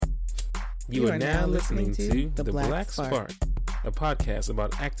You are now listening to The Black Spark, a podcast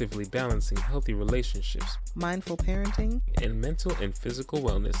about actively balancing healthy relationships, mindful parenting, and mental and physical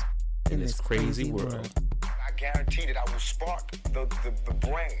wellness in this crazy world. I guarantee that I will spark the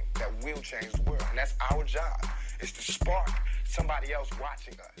brain that will change the world. And that's our job, is to spark somebody else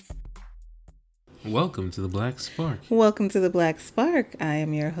watching us. Welcome to The Black Spark. Welcome to The Black Spark. I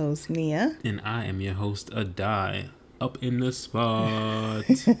am your host, Nia. And I am your host, Adai. Up in the spot.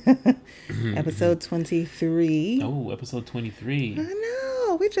 Episode 23. Oh, episode 23. I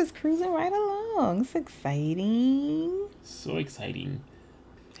know. We're just cruising right along. It's exciting. So exciting.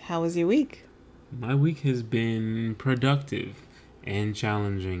 How was your week? My week has been productive and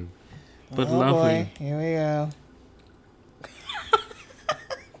challenging, but oh lovely. Boy. Here we go.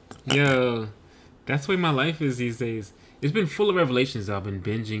 Yo, that's the way my life is these days. It's been full of revelations. I've been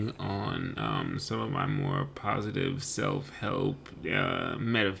binging on some of my more positive self-help,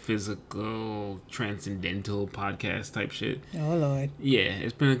 metaphysical, transcendental podcast type shit. Oh, Lord. Yeah,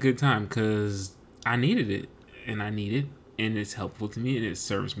 it's been a good time because I needed it, and it's helpful to me, and it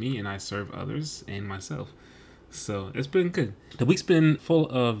serves me, and I serve others and myself. So it's been good. The week's been full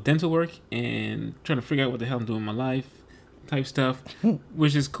of dental work and trying to figure out what the hell I'm doing in my life type stuff,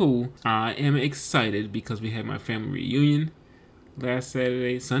 which is cool. I am excited because we had my family reunion last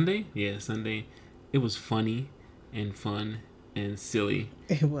Sunday. It was funny and fun and silly.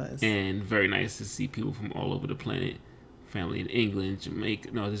 It was. And very nice to see people from all over the planet. Family in England,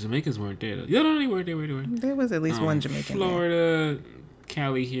 Jamaica. No, the Jamaicans weren't there though. No, they were. There was at least one Jamaican Florida,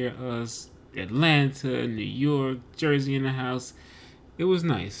 Cali here, us, Atlanta, New York, Jersey in the house. It was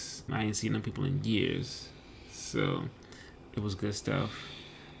nice. I ain't seen them people in years. So it was good stuff.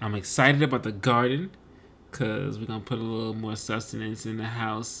 I'm excited about the garden because we're going to put a little more sustenance in the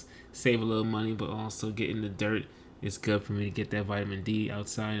house, save a little money, but also get in the dirt. It's good for me to get that vitamin D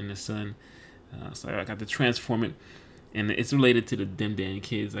outside in the sun. So I got to transform it. And it's related to the Dem Dan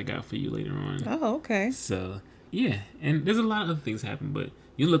kids I got for you later on. Oh, okay. So, yeah. And there's a lot of other things happen, but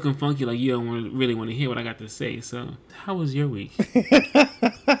you're looking funky like you don't really want to hear what I got to say. So, how was your week?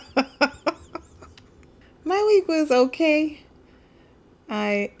 My week was okay.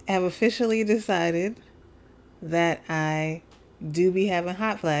 I have officially decided that I do be having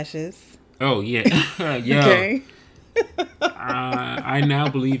hot flashes. Oh, yeah. Yo. Okay. I now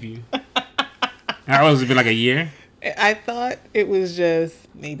believe you. How long has it been, like a year? I thought it was just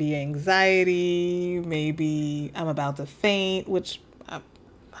maybe anxiety, maybe I'm about to faint, which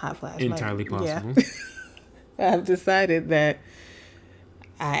hot flash. Entirely possible. Yeah. I've decided that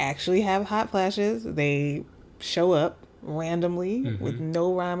I actually have hot flashes. They show up randomly with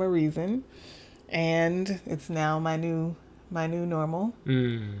no rhyme or reason, and it's now my new normal.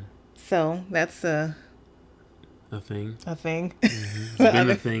 So that's a thing. Mm-hmm. It's been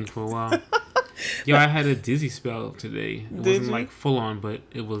a thing for a while. Yo, I had a dizzy spell today. It wasn't like full on, but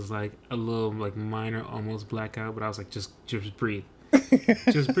it was like a little like minor, almost blackout. But I was like, just breathe,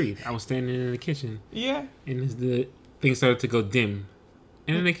 just breathe. I was standing in the kitchen, yeah, and the thing started to go dim,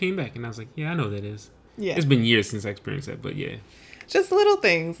 and then it came back, and I was like, yeah, I know what that is. Yeah, it's been years since I experienced that, but yeah, just little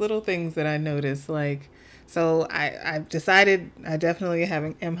things that I noticed. Like, so I've decided I definitely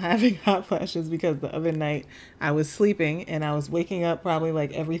am having hot flashes because the other night I was sleeping and I was waking up probably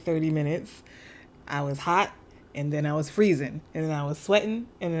like every 30 minutes. I was hot, and then I was freezing, and then I was sweating,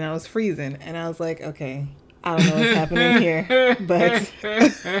 and then I was freezing, and I was like, okay, I don't know what's happening here, but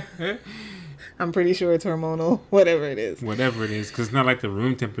I'm pretty sure it's hormonal, whatever it is. Whatever it is, because it's not like the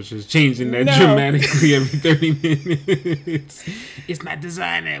room temperature is changing that dramatically every 30 minutes. It's not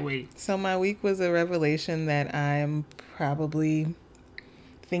designed that way. So my week was a revelation that I'm probably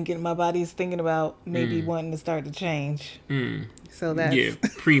my body's thinking about maybe wanting to start to change. So that's... Yeah,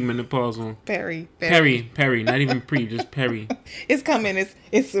 premenopausal. Peri. Not even pre, just peri. It's coming.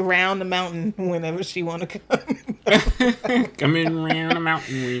 It's around the mountain whenever she want to come. Coming around the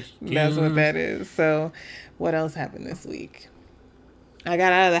mountain. That's what that is. So what else happened this week? I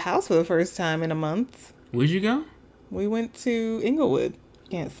got out of the house for the first time in a month. Where'd you go? We went to Inglewood.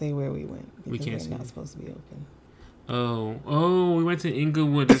 Can't say where we went because we're not supposed to be open. Oh, we went to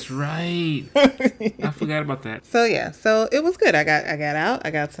Inglewood. That's right. I forgot about that. So yeah, so it was good. I got out.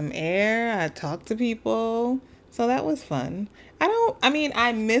 I got some air. I talked to people. So that was fun.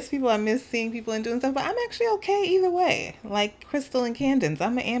 I miss people. I miss seeing people and doing stuff, but I'm actually okay either way. Like Crystal and Candence,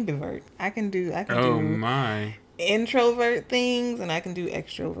 I'm an ambivert. I can do my introvert things and I can do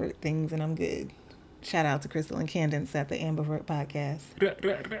extrovert things, and I'm good. Shout out to Crystal and Candence at the Ambivert Podcast.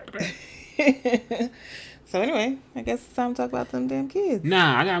 So anyway, I guess it's time to talk about them damn kids.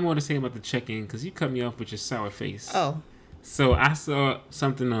 Nah, I got more to say about the check-in because you cut me off with your sour face. Oh, So I saw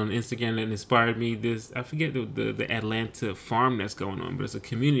something on Instagram that inspired me. I forget the Atlanta farm that's going on, but it's a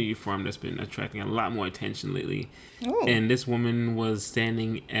community farm that's been attracting a lot more attention lately. Ooh. And this woman was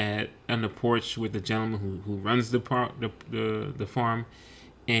standing on the porch with the gentleman who runs the farm,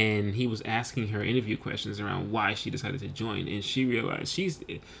 and he was asking her interview questions around why she decided to join. And she realized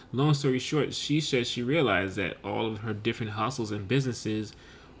long story short, she said she realized that all of her different hustles and businesses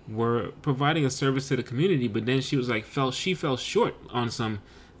were providing a service to the community, but then she was like, she fell short on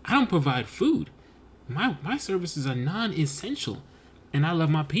I don't provide food. My services are non-essential, and I love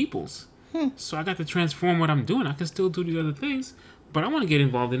my peoples. So I got to transform what I'm doing. I can still do these other things, but I want to get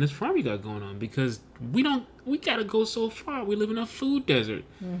involved in this farm you got going on, because we gotta go so far. We live in a food desert.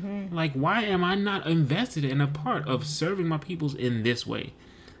 Mm-hmm. Like, why am I not invested in a part of serving my peoples in this way?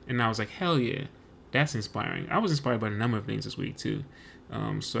 And I was like, hell yeah, that's inspiring. I was inspired by a number of things this week too.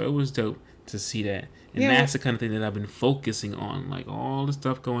 So it was dope to see that. And that's the kind of thing that I've been focusing on. Like, all the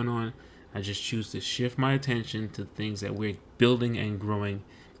stuff going on, I just choose to shift my attention to things that we're building and growing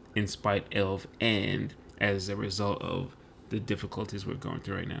in spite of and as a result of the difficulties we're going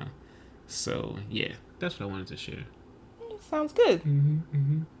through right now. So, yeah, that's what I wanted to share. Sounds good.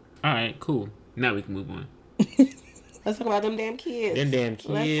 All right, cool. Now we can move on. Let's talk about them damn kids. Them damn kids.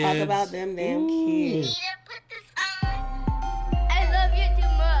 Let's talk about them damn kids.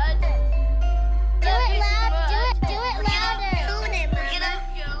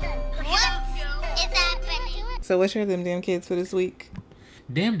 So what's your them damn kids for this week?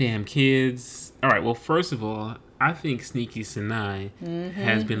 Damn kids. All right, well, first of all, I think Sneaky Sinai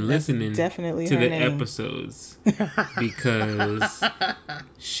has been listening definitely to her the name. Episodes because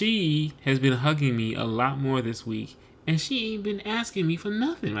she has been hugging me a lot more this week, and she ain't been asking me for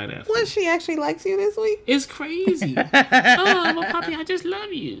nothing right after. What, she actually likes you this week? It's crazy. Oh, well, Poppy, I just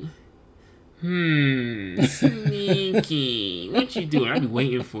love you. Sneaky. What you doing? I've been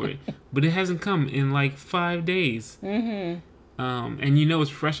waiting for it, but it hasn't come in like 5 days. And it's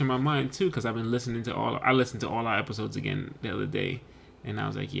fresh in my mind too, because I've been listening to I listened to all our episodes again the other day, and I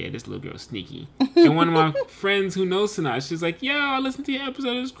was like, yeah, this little girl's sneaky. And one of my friends who knows Sinai, she's like, yo, I listened to your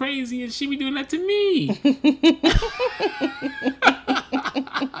episode, it was crazy, and she be doing that to me.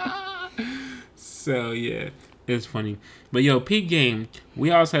 So yeah, it's funny. But yo, peak game,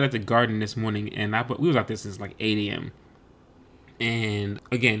 we all sat at the garden this morning, and we was out there since like 8 a.m. And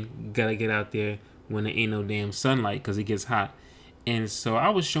again, gotta get out there when there ain't no damn sunlight, because it gets hot. And so I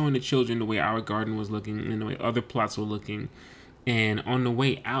was showing the children the way our garden was looking and the way other plots were looking. And on the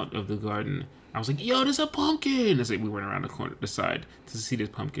way out of the garden, I was like, yo, there's a pumpkin. It's like we went around the side to see this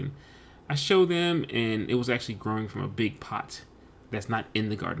pumpkin. I showed them, and it was actually growing from a big pot that's not in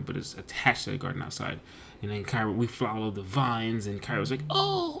the garden, but it's attached to the garden outside. And then Kyra, we followed the vines, and Kyra was like,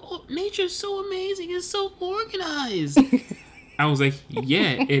 oh, nature's so amazing. It's so organized. I was like,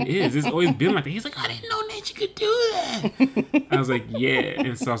 yeah, it is. It's always been like that. He's like, I didn't know nature could do that. I was like, yeah.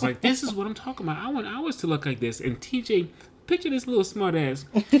 And so I was like, this is what I'm talking about. I want ours to look like this. And TJ, picture this little smart ass.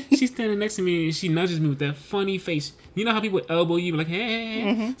 She's standing next to me, and she nudges me with that funny face. You know how people elbow you, like,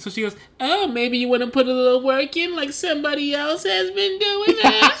 hey. So she goes, oh, maybe you want to put a little work in like somebody else has been doing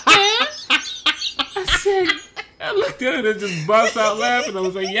that. I looked at her and just bust out laughing. I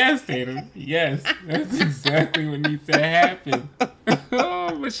was like, yes, Tatum. Yes. That's exactly what needs to happen.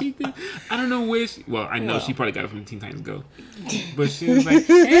 Oh, but she did. I don't know where I know she probably got it from Teen Titans Go. But she was like,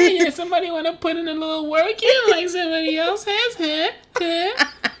 hey, yeah, somebody want to put in a little work in like somebody else has had.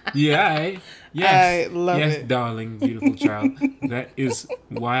 Yeah, all right. Yes. I love it. Yes, darling, beautiful child. That is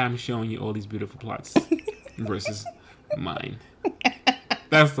why I'm showing you all these beautiful plots versus mine.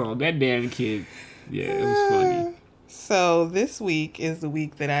 That's all. That damn kid. Yeah, it was funny. So this week is the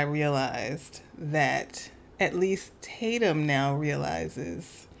week that I realized that at least Tatum now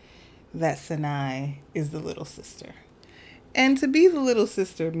realizes that Sinai is the little sister. And to be the little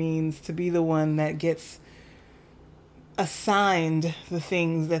sister means to be the one that gets assigned the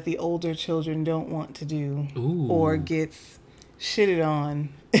things that the older children don't want to do. Ooh. Or gets shitted on.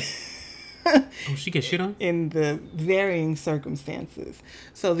 Oh, she gets shit on? In the varying circumstances.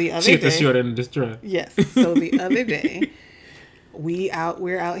 So the other she gets day, the short end of the straw. yes. So the other day, we're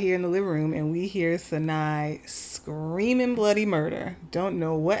out here in the living room, and we hear Sinai screaming bloody murder. Don't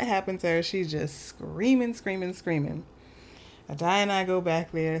know what happened to her. She's just screaming. Adai and I go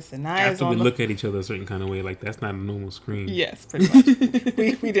back there. Sinai is After on we look at each other a certain kind of way, like that's not a normal scream. Yes, pretty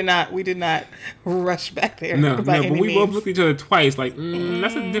much. we did not rush back there. No, by but any we means. both looked at each other twice, like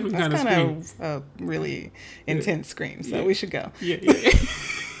that's a different kind of scream. That's kind of a really intense scream. So we should go. Yeah. We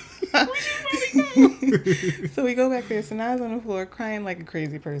should probably So we go back there. Sanaa's on the floor crying like a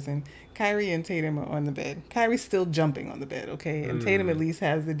crazy person. Kyrie and Tatum are on the bed. Kyrie's still jumping on the bed, okay? And Tatum at least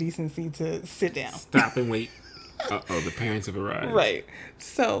has the decency to sit down. Stop and wait. Uh-oh, the parents have arrived. Right.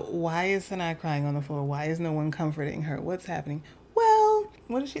 So why is Sanaa crying on the floor? Why is no one comforting her? What's happening? Well,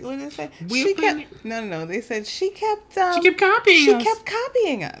 what did they say? No. They said she kept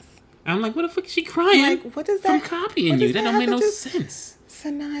copying us. I'm like, what the fuck is she crying? Like, what does that? From copying you? That don't make no sense.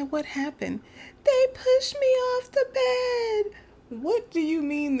 Sanaa, what happened? They pushed me off the bed. What do you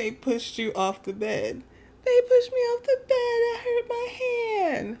mean they pushed you off the bed? They pushed me off the bed. It hurt my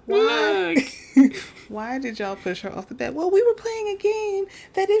hand. Why? Why did y'all push her off the bed? Well, we were playing a game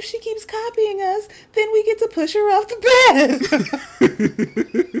that if she keeps copying us, then we get to push her off the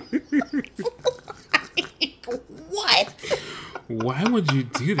bed. What? Why would you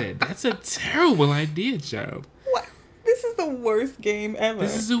do that? That's a terrible idea, child. What? This is the worst game ever.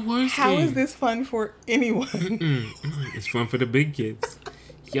 This is the worst How game. is this fun for anyone? It's fun for the big kids.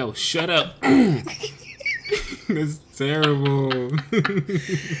 Yo, shut up. That's terrible.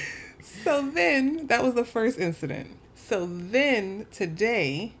 So then, that was the first incident. So then,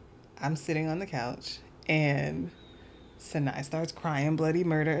 today, I'm sitting on the couch, and Sanaa starts crying bloody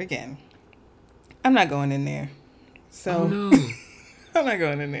murder again. I'm not going in there. So, Oh, no. I'm not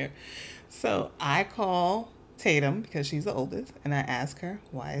going in there. So, I call Tatum, because she's the oldest, and I ask her,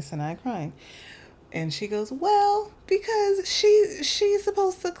 why is Sanaa crying? And she goes, well, because she's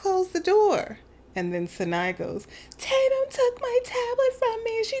supposed to close the door. And then Sanaa goes, Tatum took my tablet from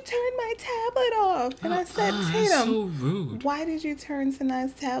me and she turned my tablet off. And I said, Tatum, that's so rude. why did you turn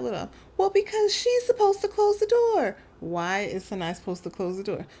Sanaa's tablet off? Well, because she's supposed to close the door. Why is Sanaa supposed to close the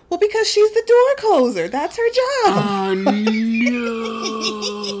door? Well, because she's the door closer. That's her job. Oh, no.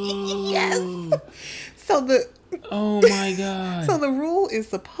 Yes. Oh, my God. So the rule is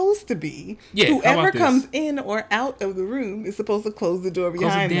supposed to be Yeah, how whoever about this? comes in or out of the room is supposed to close the door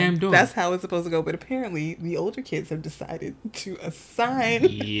behind damn them. door. That's how it's supposed to go. But apparently, the older kids have decided to assign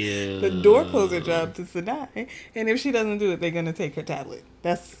the door closer job to Sanaa. And if she doesn't do it, they're going to take her tablet.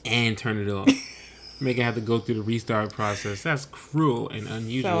 And turn it off. Make her have to go through the restart process. That's cruel and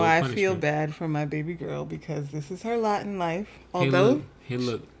unusual. So I punishment. feel bad for my baby girl because this is her lot in life. Hey,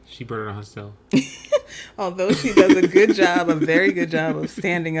 look. She brought it on herself. Although she does a very good job of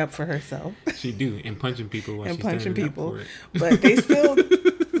standing up for herself. She do, and punching people while And she's punching standing people. up for it. But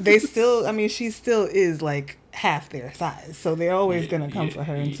I mean, she still is like half their size. So they're always going to come for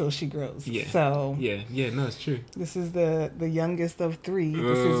her until she grows. Yeah. So Yeah, no, it's true. this is the youngest of three.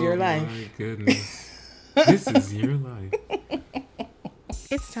 This is your life. Oh, my goodness. This is your life.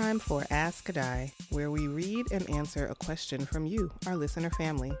 It's time for Ask a Die, where we read and answer a question from you, our listener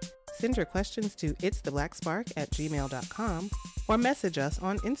family. Send your questions to itstheblackspark@gmail.com or message us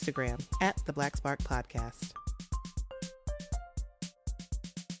on Instagram @theblacksparkpodcast.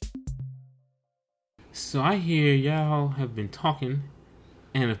 So I hear y'all have been talking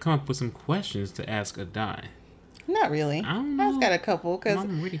and have come up with some questions to ask a die. Not really. I don't know. I've got a couple because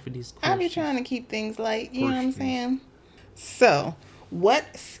I'm ready for these I'll questions. be trying to keep things light. You know what I'm Questions. saying? So,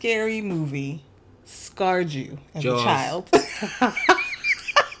 what scary movie scarred you as Jaws. a child?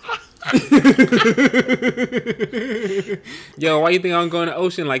 Yo, why you think I don't go in the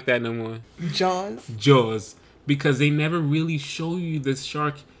ocean like that no more? Jaws. Jaws. Because they never really show you the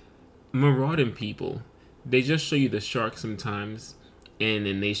shark marauding people. They just show you the shark sometimes. And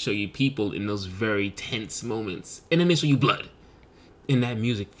then they show you people in those very tense moments. And then they show you blood. And that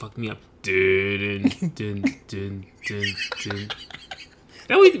music fucked me up. Dun, dun, dun, dun, dun.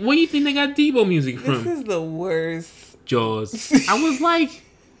 Where do you think they got Debo music from? This is the worst. Jaws. I was like,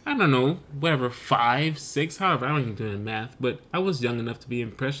 I don't know, whatever, 5, 6, however, I don't even do the math, but I was young enough to be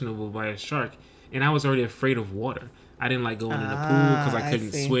impressionable by a shark, and I was already afraid of water. I didn't like going in the pool because I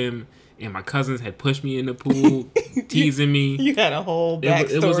couldn't swim, and my cousins had pushed me in the pool, teasing me. You had a whole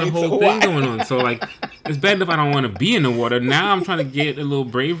backstory. It was a whole thing going on. So, like, it's bad enough I don't want to be in the water. Now I'm trying to get a little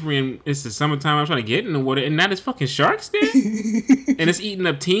bravery, and it's the summertime. I'm trying to get in the water, and now there's fucking sharks there, and it's eating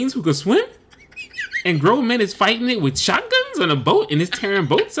up teens who could swim, and grown men is fighting it with shotguns on a boat, and it's tearing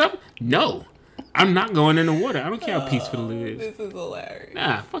boats up. No, I'm not going in the water. I don't care how peaceful it is. This is hilarious.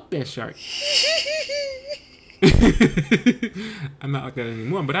 Nah, fuck that shark. I'm not like that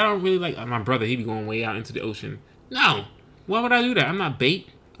anymore. But I don't really like my brother. He be going way out into the ocean. No, why would I do that? I'm not bait.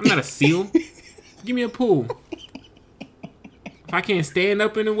 I'm not a seal. Give me a pool. If I can't stand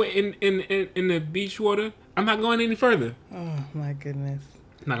up in the beach water, I'm not going any further. Oh my goodness.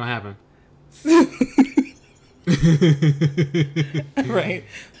 It's not gonna happen. Right.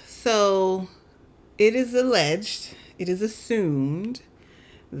 So, it is alleged, it is assumed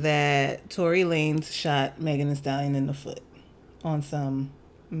that Tory Lanez shot Megan Thee Stallion in the foot on some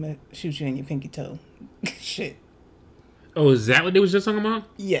shoot you in your pinky toe shit. Oh, is that what they was just talking about?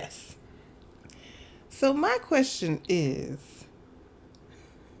 Yes. So my question is,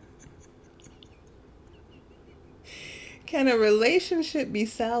 can a relationship be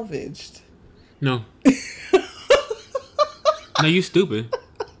salvaged? No. No, you stupid.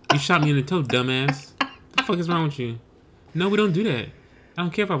 You shot me in the toe, dumbass. What the fuck is wrong with you? No, we don't do that. I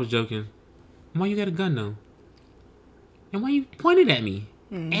don't care if I was joking. Why you got a gun, though? And why you pointed at me?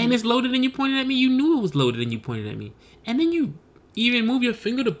 Mm-hmm. And it's loaded and you pointed at me? You knew it was loaded and you pointed at me. And then you even move your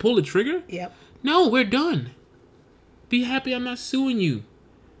finger to pull the trigger? Yep. No, we're done. Be happy I'm not suing you.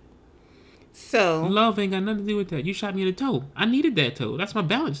 So love ain't got nothing to do with that. You shot me in the toe. I needed that toe. That's my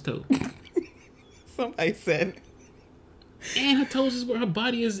balanced toe. Somebody said. And her toes is where her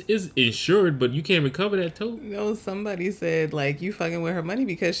body is insured, but you can't recover that toe. No, somebody said, like, you fucking with her money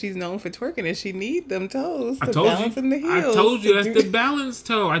because she's known for twerking and she need them toes to told balance you, in the heels. I told you that's the balanced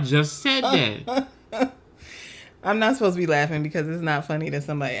toe. I just said that. I'm not supposed to be laughing because it's not funny that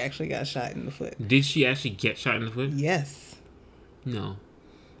somebody actually got shot in the foot. Did she actually get shot in the foot? Yes. No.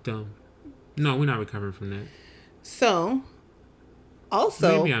 Dumb. No, we're not recovering from that. So,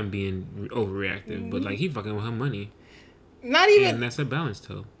 also... Maybe I'm being overreactive, but, like, he fucking with her money. Not even... And that's a balanced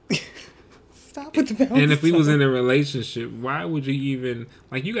toe. Stop with the balanced toe. And if we was in a relationship, why would you even...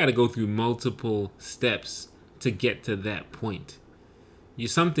 Like, you got to go through multiple steps to get to that point.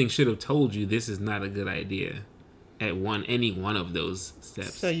 Something should have told you this is not a good idea at any one of those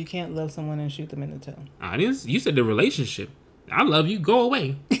steps. So you can't love someone and shoot them in the toe. Audience, you said the relationship. I love you. Go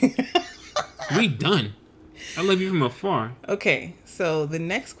away. We done. I love you from afar. Okay, so the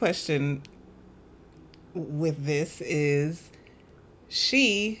next question with this is,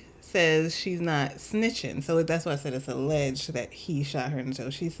 she says she's not snitching. So that's why I said it's alleged that he shot her in the toe.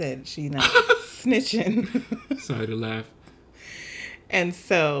 She said she's not snitching. Sorry to laugh. And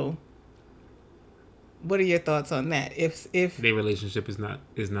so, what are your thoughts on that? If their relationship is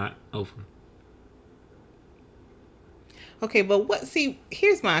not over. Okay, but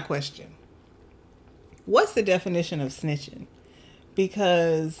here's my question. What's the definition of snitching?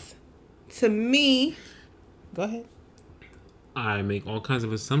 Because to me, go ahead. I make all kinds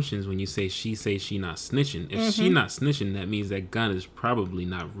of assumptions when you say she not snitching. If she not snitching, that means that gun is probably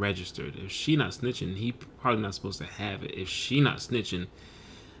not registered. If she not snitching, he probably not supposed to have it. If she not snitching,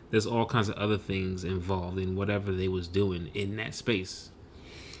 there's all kinds of other things involved in whatever they was doing in that space.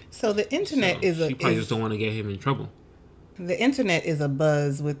 So the internet she probably just don't want to get him in trouble. The internet is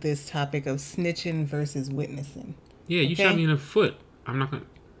abuzz with this topic of snitching versus witnessing. Yeah, you shot me in the foot. I'm not gonna...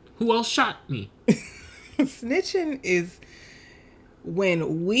 Who else shot me? Snitching is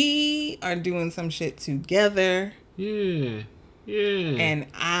when we are doing some shit together. Yeah. Yeah. And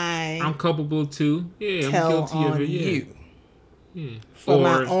I'm culpable too. Yeah, I'm guilty of it. Yeah. Yeah. For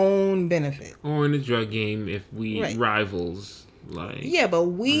my own benefit. Or in the drug game if we rivals. Like, yeah, but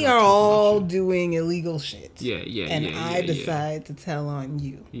we are all doing illegal shit. Yeah. And I decide to tell on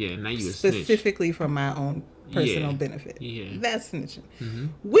you. Yeah, now you specifically for my own personal benefit. Yeah. That's snitching. Mm-hmm.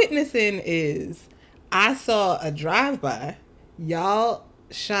 Witnessing is, I saw a drive-by, y'all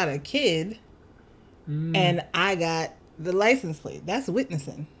shot a kid, and I got the license plate. That's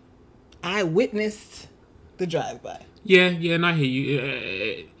witnessing. I witnessed the drive-by. Yeah, and I hear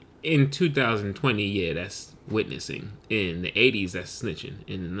you. In 2020, yeah, that's witnessing. In the 80s, that's snitching.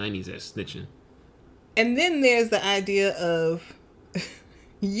 In the 90s, that's snitching. And then there's the idea of,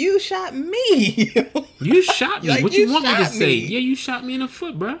 you shot me. You shot me. Like, what you want me to say? Yeah, you shot me in the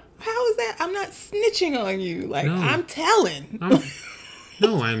foot, bro. How is that? I'm not snitching on you. Like, no. I'm telling.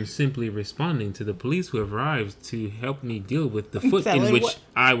 No, I'm simply responding to the police who have arrived to help me deal with the foot in which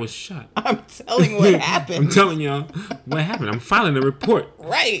I was shot. I'm telling what happened. I'm telling y'all what happened. I'm filing a report.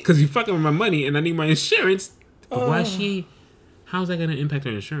 Right. Because you fucking with my money and I need my insurance. But how's that going to impact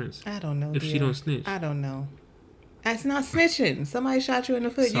her insurance? I don't know. If she don't snitch. I don't know. That's not snitching. Somebody shot you in the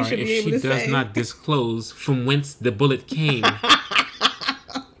foot. You should be able to say. If she does not disclose from whence the bullet came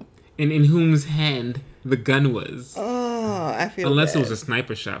and in whose hand the gun was. Oh, I feel Unless bad. it was a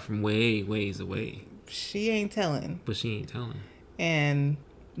sniper shot from ways away. She ain't telling. But she ain't telling. And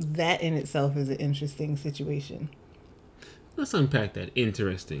that in itself is an interesting situation. Let's unpack that.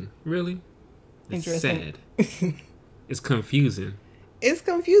 Interesting. Really? It's interesting. Sad. It's confusing. It's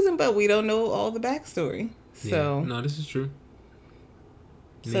confusing, but we don't know all the backstory. So yeah. No, this is true.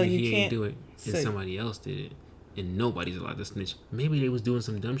 Maybe so you he can't ain't do it, and somebody else did it, and nobody's allowed to snitch. Maybe they was doing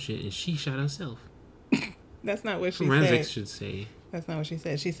some dumb shit, and she shot herself. That's not what she Forensics said. should say. That's not what she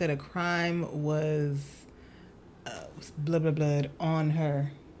said. She said a crime was blah blah blah on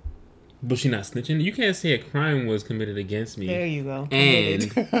her But she not snitching. You can't say a crime was committed against me. There you go.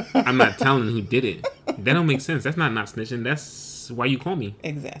 And I'm not telling who did it. That don't make sense. That's not snitching. That's why you call me.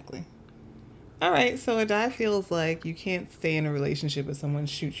 Exactly. All right, so a guy feels like you can't stay in a relationship if someone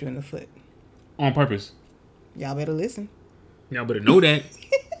shoots you in the foot. On purpose. Y'all better listen. Y'all better know that.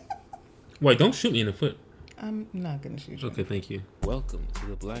 Wait, don't shoot me in the foot. I'm not going to shoot you. Okay, thank you. Welcome to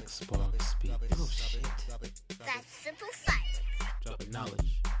the Black Spark Speak. Oh, shit. That's simple science. Dropping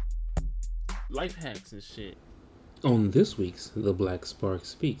knowledge. Life hacks and shit. On this week's The Black Spark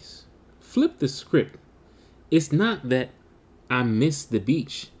Speaks, flip the script. It's not that I miss the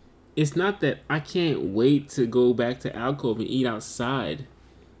beach. It's not that I can't wait to go back to alcove and eat outside.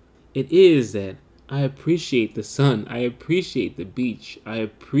 It is that I appreciate the sun. I appreciate the beach. I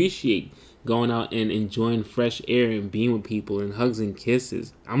appreciate going out and enjoying fresh air and being with people and hugs and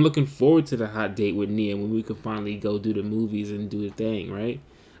kisses. I'm looking forward to the hot date with Nia when we can finally go do the movies and do the thing, right?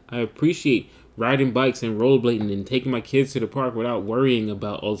 I appreciate riding bikes and rollerblading and taking my kids to the park without worrying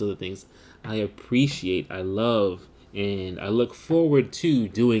about all those other things. I appreciate, I love, and I look forward to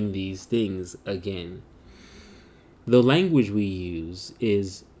doing these things again. The language we use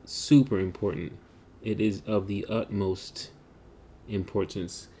is super important. It is of the utmost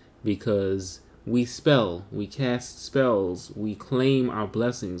importance because we spell, we cast spells, we claim our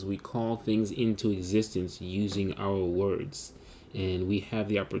blessings, we call things into existence using our words. And we have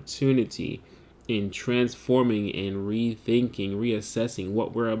the opportunity in transforming and rethinking, reassessing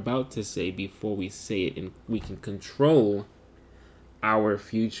what we're about to say before we say it. And we can control our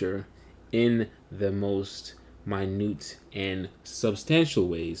future in the most minute and substantial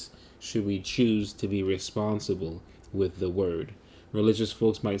ways should we choose to be responsible with the word. Religious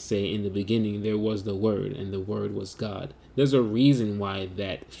folks might say in the beginning there was the word and the word was God. There's a reason why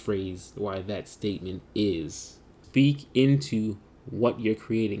that phrase, why that statement is. Speak into what you're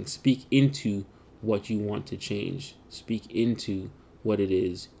creating. Speak into what you want to change. Speak into what it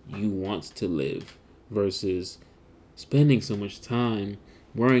is you want to live versus spending so much time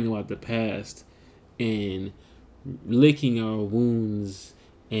worrying about the past and licking our wounds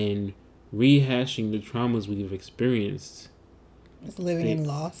and rehashing the traumas we've experienced. It's living in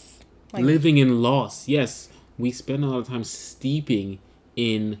loss. Living in loss. Yes, we spend a lot of time steeping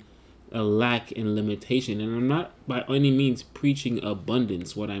in a lack and limitation. And I'm not by any means preaching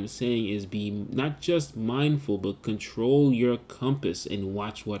abundance. What I'm saying is be not just mindful, but control your compass and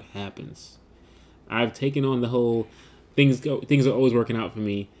watch what happens. I've taken on the whole things are always working out for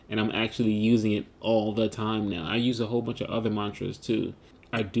me, and I'm actually using it all the time now. I use a whole bunch of other mantras too.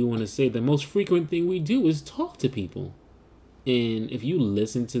 I do want to say the most frequent thing we do is talk to people. And if you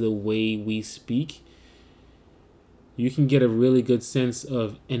listen to the way we speak, you can get a really good sense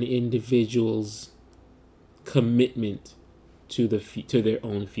of an individual's commitment to their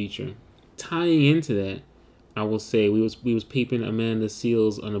own future. Tying into that, I will say we was peeping Amanda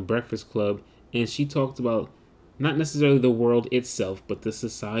Seales on a Breakfast Club, and she talked about not necessarily the world itself, but the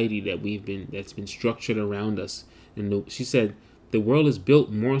society that's been structured around us. And she said the world is built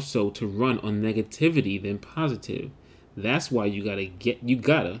more so to run on negativity than positive. That's why you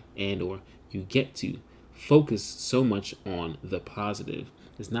get to focus so much on the positive.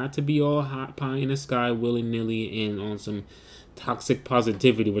 It's not to be all hot pie in the sky willy-nilly and on some toxic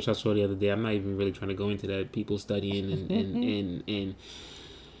positivity, which I saw the other day. I'm not even really trying to go into that. People studying and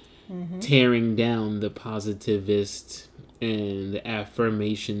tearing down the positivist and the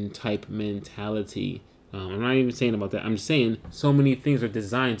affirmation type mentality. I'm not even saying about that. I'm saying so many things are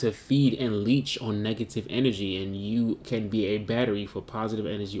designed to feed and leech on negative energy, and you can be a battery for positive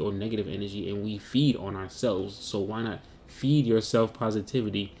energy or negative energy, and we feed on ourselves. So why not feed yourself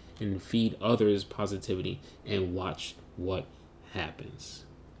positivity and feed others positivity and watch what happens?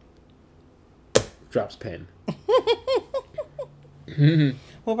 Drops pen.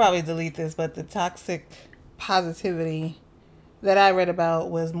 We'll probably delete this, but the toxic positivity that I read about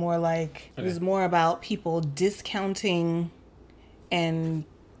was more like, it was more about people discounting and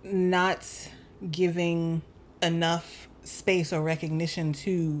not giving enough space or recognition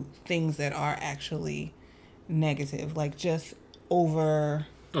to things that are actually negative, like just over.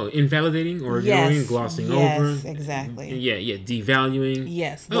 Oh, invalidating or ignoring, glossing over. Yes, exactly. Yeah, devaluing.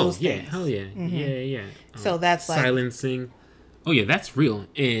 Yes, those things. Hell yeah. Mm-hmm. Yeah. So that's like silencing. Oh yeah, that's real.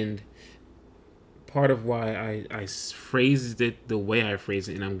 And part of why I phrased it the way I phrased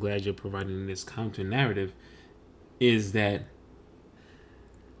it, and I'm glad you're providing this counter narrative, is that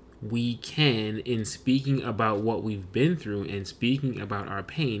we can, in speaking about what we've been through and speaking about our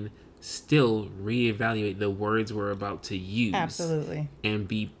pain, still reevaluate the words we're about to use. Absolutely. And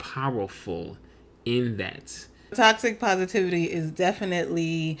be powerful in that. Toxic positivity is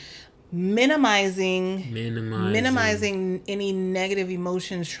definitely minimizing Minimizing. any negative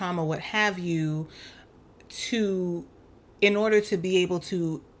emotions, trauma, what have you, in order to be able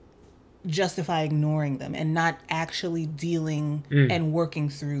to justify ignoring them and not actually dealing and working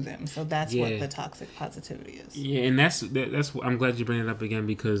through them. So that's what the toxic positivity is. Yeah, and that's I'm glad you bring it up again,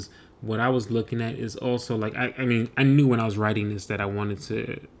 because what I was looking at is also like, I mean, I knew when I was writing this that I wanted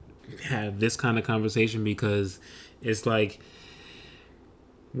to have this kind of conversation, because it's like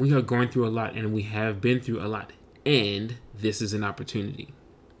we are going through a lot, and we have been through a lot, and this is an opportunity.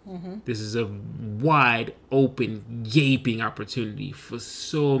 This is a wide open, gaping opportunity for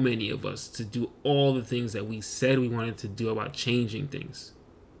so many of us to do all the things that we said we wanted to do about changing things.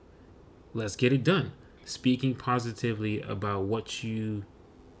 Let's get it done. Speaking positively about what you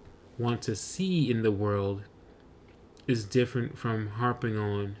want to see in the world is different from harping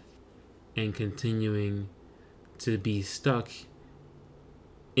on and continuing to be stuck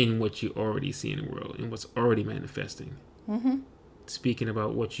in what you already see in the world and what's already manifesting. Speaking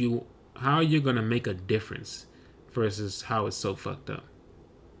about how you're gonna make a difference versus how it's so fucked up.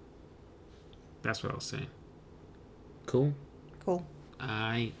 That's what I was saying. Cool.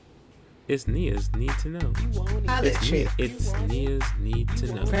 It's Nia's need to know. It's Nia's need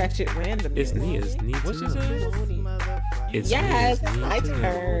to know. Ratchet random. It's Nia's need to know. It's Yes, Nia's need my to know.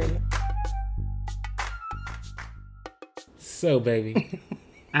 turn. So, baby,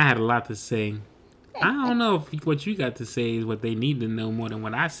 I had a lot to say. I don't know if what you got to say is what they need to know more than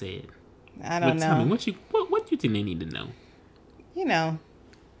what I said. I don't know. Tell me, what you think they need to know? You know,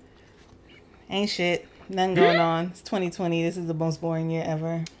 ain't shit. Nothing going on. It's 2020. This is the most boring year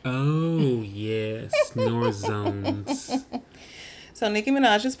ever. Oh, yeah. Snore zones. So Nicki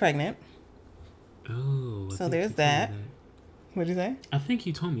Minaj is pregnant. Oh. So there's that. What'd you say? I think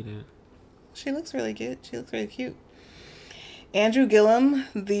you told me that. She looks really good. She looks really cute. Andrew Gillum,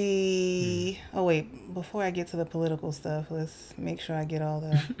 Oh, wait. Before I get to the political stuff, let's make sure I get all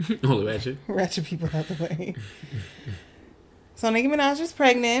the... All the ratchet. ratchet people out the way. So Nicki Minaj is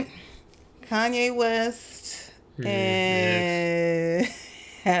pregnant. Kanye West and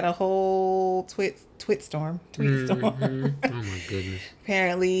had a whole tweet storm. Oh my goodness.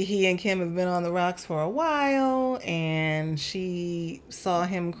 Apparently he and Kim have been on the rocks for a while, and she saw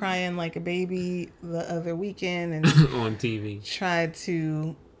him crying like a baby the other weekend and on TV tried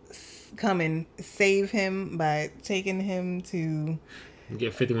to come and save him by taking him to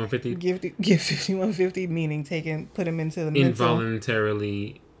get 5150. Give 5150, meaning put him into the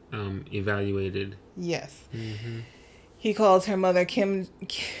involuntarily evaluated. Yes. He calls her mother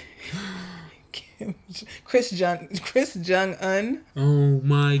Chris Jong-un. Oh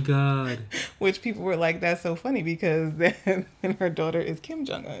my God. Which people were like, that's so funny because then her daughter is Kim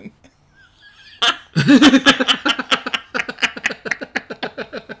Jong-un.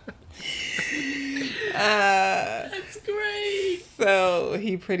 That's great. So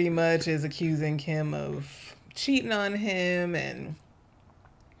he pretty much is accusing Kim of cheating on him and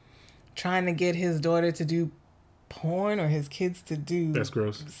trying to get his daughter to do porn or his kids to do. That's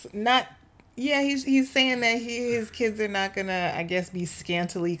gross. He's saying that his kids are not gonna, I guess, be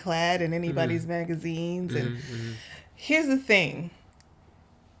scantily clad in anybody's magazines. And here's the thing.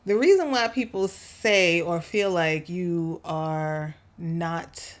 The reason why people say or feel like you are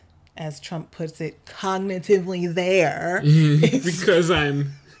not, as Trump puts it, cognitively there. Because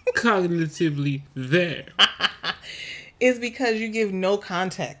I'm cognitively there. Is because you give no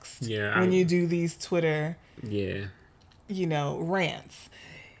context when you do these Twitter, rants.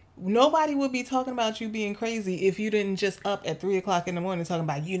 Nobody would be talking about you being crazy if you didn't just up at 3:00 in the morning talking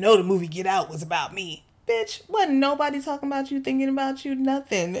about, the movie Get Out was about me. Bitch, wasn't nobody talking about you, thinking about you,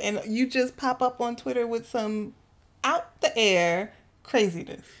 nothing. And you just pop up on Twitter with some out the air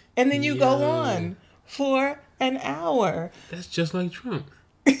craziness. And then you go on for an hour. That's just like Trump.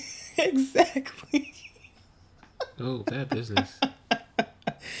 Exactly. Oh, bad business.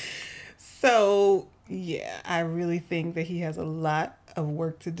 So, I really think that he has a lot of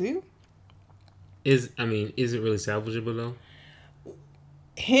work to do. Is it really salvageable though?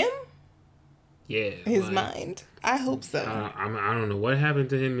 Him? Yeah. His mind? I hope so. I don't know what happened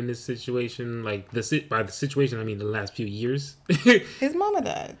to him in this situation. Like, by the situation, I mean the last few years. His mama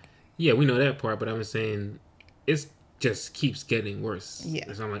died. Yeah, we know that part, but I'm saying it just keeps getting worse.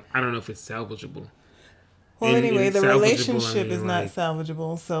 Yeah. So I'm like, I don't know if it's salvageable. Well, anyway, the relationship is not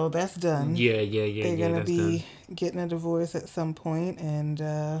salvageable, so that's done. Yeah. They're going to be getting a divorce at some point, and,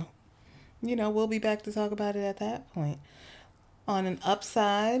 we'll be back to talk about it at that point. On an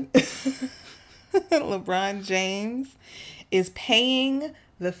upside, LeBron James is paying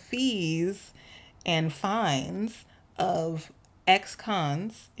the fees and fines of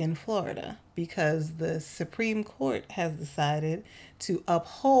ex-cons in Florida because the Supreme Court has decided to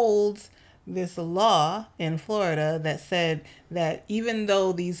uphold this law in Florida that said that even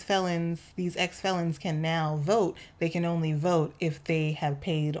though these ex-felons can now vote, they can only vote if they have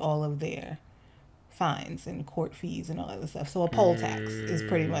paid all of their fines and court fees and all that other stuff. So a poll tax is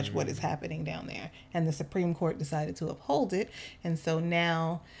pretty much what is happening down there. And the Supreme Court decided to uphold it. And so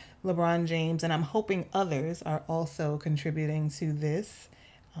now LeBron James, and I'm hoping others, are also contributing to this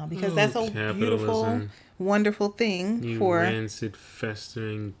because that's a beautiful, wonderful thing you for... rancid,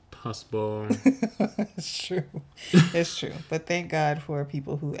 festering pussball. It's true. It's true. But thank God for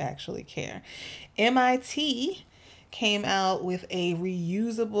people who actually care. MIT came out with a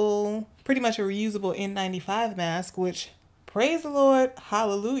reusable, pretty much a reusable N95 mask, which, praise the Lord,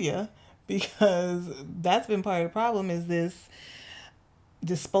 hallelujah, because that's been part of the problem, is this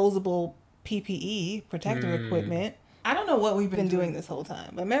disposable PPE, protective equipment. I don't know what we've been doing this whole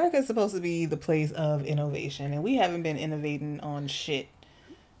time. America is supposed to be the place of innovation, and we haven't been innovating on shit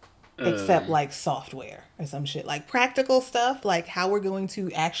except like software or some shit, like practical stuff, like how we're going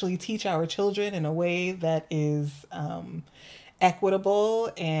to actually teach our children in a way that is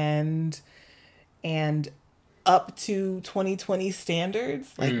equitable and up to 2020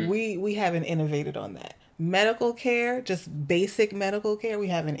 standards. Like we haven't innovated on that. Medical care, just basic medical care, we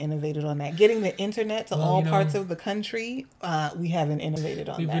haven't innovated on that. Getting the internet to all parts of the country, we haven't innovated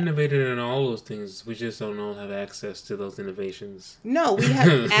on that. We've innovated on all those things. We just don't all have access to those innovations. No, we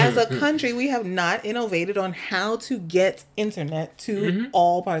have, as a country, we have not innovated on how to get internet to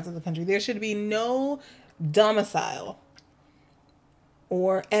all parts of the country. There should be no domicile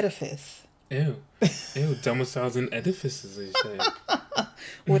or edifice. Ew, domiciles and edifices, as you say.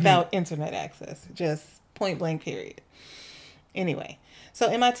 Without internet access. Just point blank, period. Anyway, so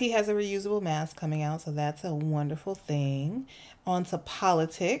MIT has a reusable mask coming out, so that's a wonderful thing. On to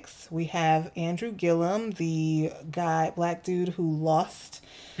politics. We have Andrew Gillum, the black dude who lost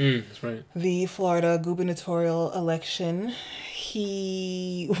That's right. the Florida gubernatorial election.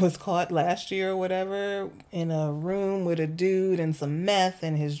 He was caught last year or whatever in a room with a dude and some meth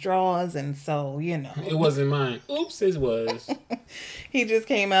in his drawers, and so, you know. It wasn't mine. Oops, it was. He just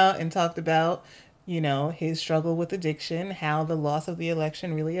came out and talked about, you know, his struggle with addiction, how the loss of the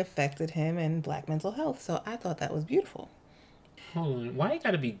election really affected him and black mental health. So I thought that was beautiful. Hold on. Why you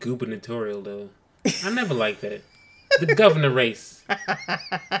gotta be gubernatorial, though? I never liked that. The governor race.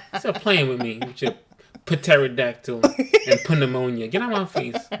 Stop playing with me with your pterodactyl and pneumonia. Get out of my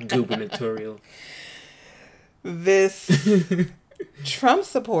face, gubernatorial. This Trump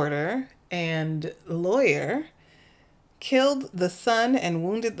supporter and lawyer killed the son and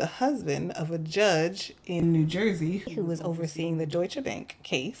wounded the husband of a judge in New Jersey who was overseeing the Deutsche Bank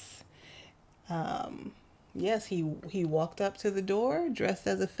case. Yes, he walked up to the door dressed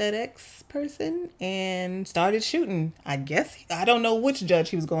as a FedEx person and started shooting. I guess, I don't know which judge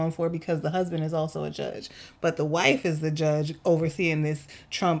he was going for because the husband is also a judge. But the wife is the judge overseeing this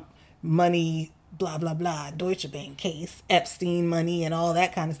Trump money, blah, blah, blah, Deutsche Bank case, Epstein money and all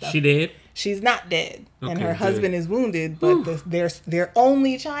that kind of stuff. She dead? She's not dead. Okay, and her good. husband is wounded, but their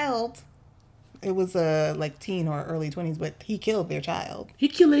only child, it was like teen or early 20s, but he killed their child. He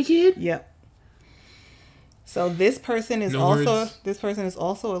killed a kid? Yep. So this person is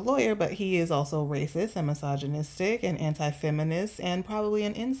also a lawyer, but he is also racist and misogynistic and anti-feminist and probably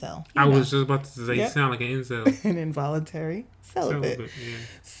an incel. I was just about to say, you Yep. sound like an incel. An involuntary celibate. Yeah.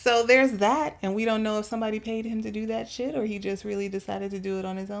 So there's that, and we don't know if somebody paid him to do that shit or he just really decided to do it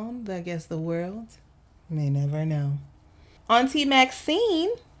on his own. But I guess the world may never know. Auntie Maxine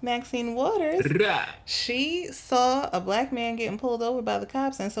Waters, she saw a black man getting pulled over by the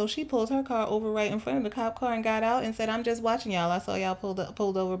cops, and so she pulled her car over right in front of the cop car and got out and said, "I'm just watching y'all. I saw y'all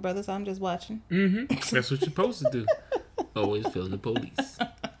pulled over, brothers. So I'm just watching." That's what you're supposed to do. Always feeling the police.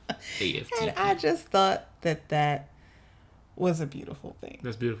 AFT. And I just thought that was a beautiful thing.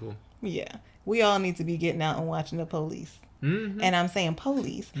 That's beautiful. Yeah. We all need to be getting out and watching the police. Mm-hmm. And I'm saying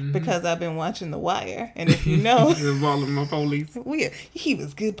police because I've been watching The Wire. And if you know, involving my police. He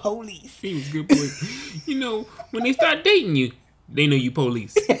was good police. He was good police. You know, when they start dating you, they know you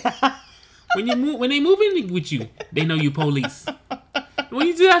police. When they move in with you, they know you police. When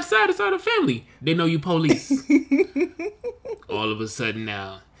you get outside the family, they know you police. All of a sudden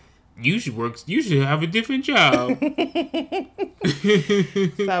now, you should have a different job. So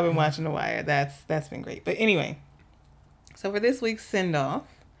I've been watching The Wire. That's been great. But anyway, so for this week's send-off,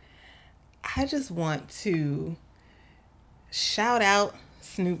 I just want to shout out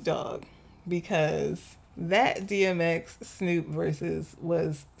Snoop Dogg because that DMX Snoop versus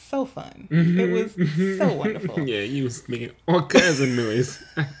was so fun. It was so wonderful. Yeah, you was making all kinds of noise.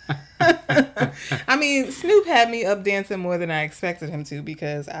 I mean, Snoop had me up dancing more than I expected him to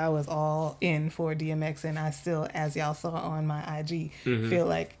because I was all in for DMX, and I still, as y'all saw on my IG, feel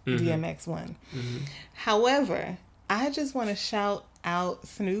like DMX won. However, I just want to shout out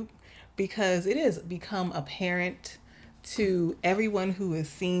Snoop because it has become apparent to everyone who has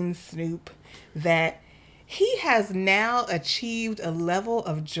seen Snoop that he has now achieved a level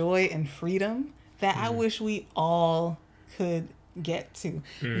of joy and freedom that I wish we all could get to.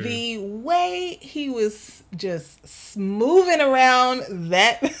 The way he was just moving around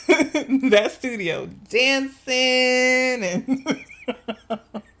that that studio, dancing and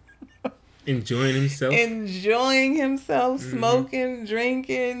enjoying himself, smoking,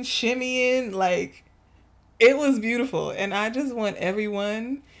 drinking, shimmying, like it was beautiful. And I just want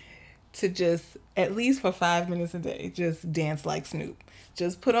everyone to just, at least for 5 minutes a day, just dance like Snoop.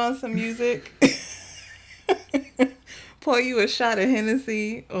 Just put on some music. Pour you a shot of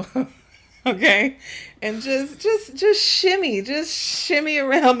Hennessy, okay, and just shimmy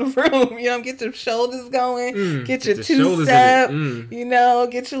around the room. You know, get your shoulders going, get your two-step, you know,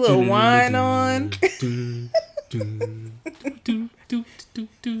 get your little wine on.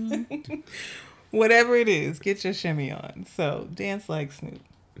 Whatever it is, get your shimmy on. So dance like Snoop.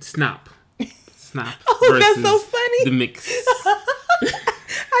 Snap. Oh, that's so funny. The mix.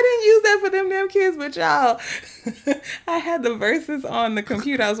 I didn't use that for them damn kids, but y'all, I had the verses on the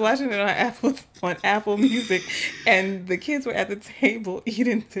computer. I was watching it on Apple Music, and the kids were at the table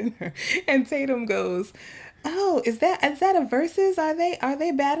eating dinner, and Tatum goes, "Oh, is that a versus? Are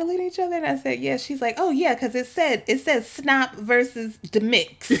they battling each other?" And I said, "Yeah." She's like, "Oh yeah, because it says Snap versus the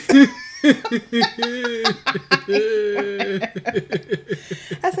mix."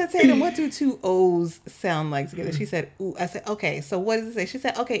 I said, "Tatum, what do two O's sound like together?" She said, "Ooh." I said, "Okay, so what does it say?" She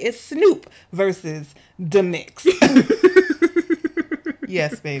said, "Okay, it's Snoop versus the mix."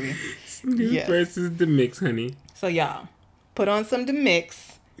 Yes, baby. Snoop versus the mix, honey. So y'all, put on some the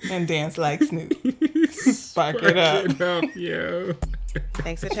mix and dance like Snoop. Spark it up. Yo.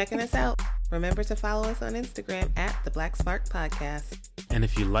 Thanks for checking us out. Remember to follow us on Instagram at The Black Spark Podcast. And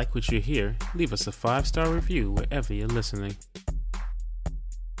if you like what you hear, leave us a 5-star review wherever you're listening.